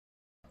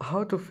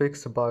How to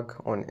fix a bug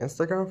on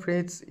Instagram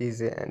Feeds,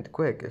 easy and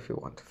quick. If you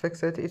want to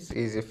fix it, it's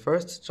easy.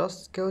 First,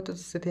 just go to the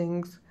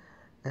settings,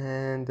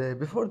 and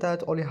before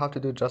that, all you have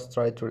to do just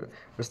try to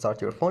restart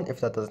your phone.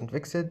 If that doesn't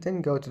fix it,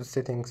 then go to the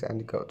settings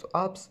and go to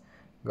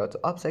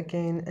apps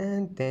again,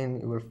 and then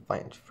you will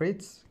find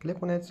Feeds.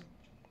 Click on it.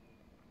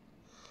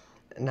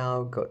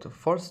 Now go to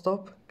force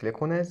stop,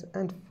 click on it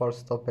and force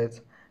stop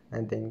it,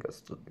 and then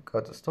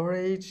go to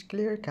storage,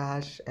 clear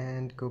cache,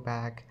 and go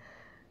back.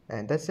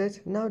 And that's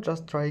it. Now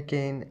just try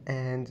again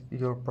and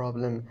your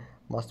problem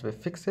must be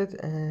fixed,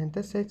 and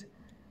that's it.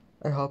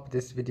 I hope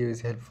this video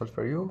is helpful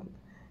for you,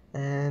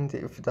 and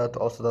if that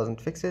also doesn't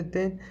fix it,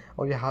 then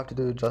all you have to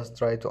do is just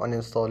try to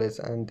uninstall it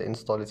and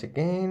install it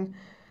again,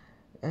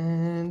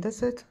 and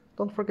that's it.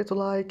 Don't forget to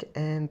like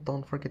and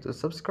don't forget to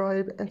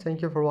subscribe, and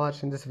thank you for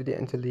watching this video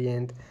until the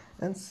end,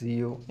 and see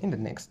you in the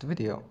next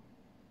video.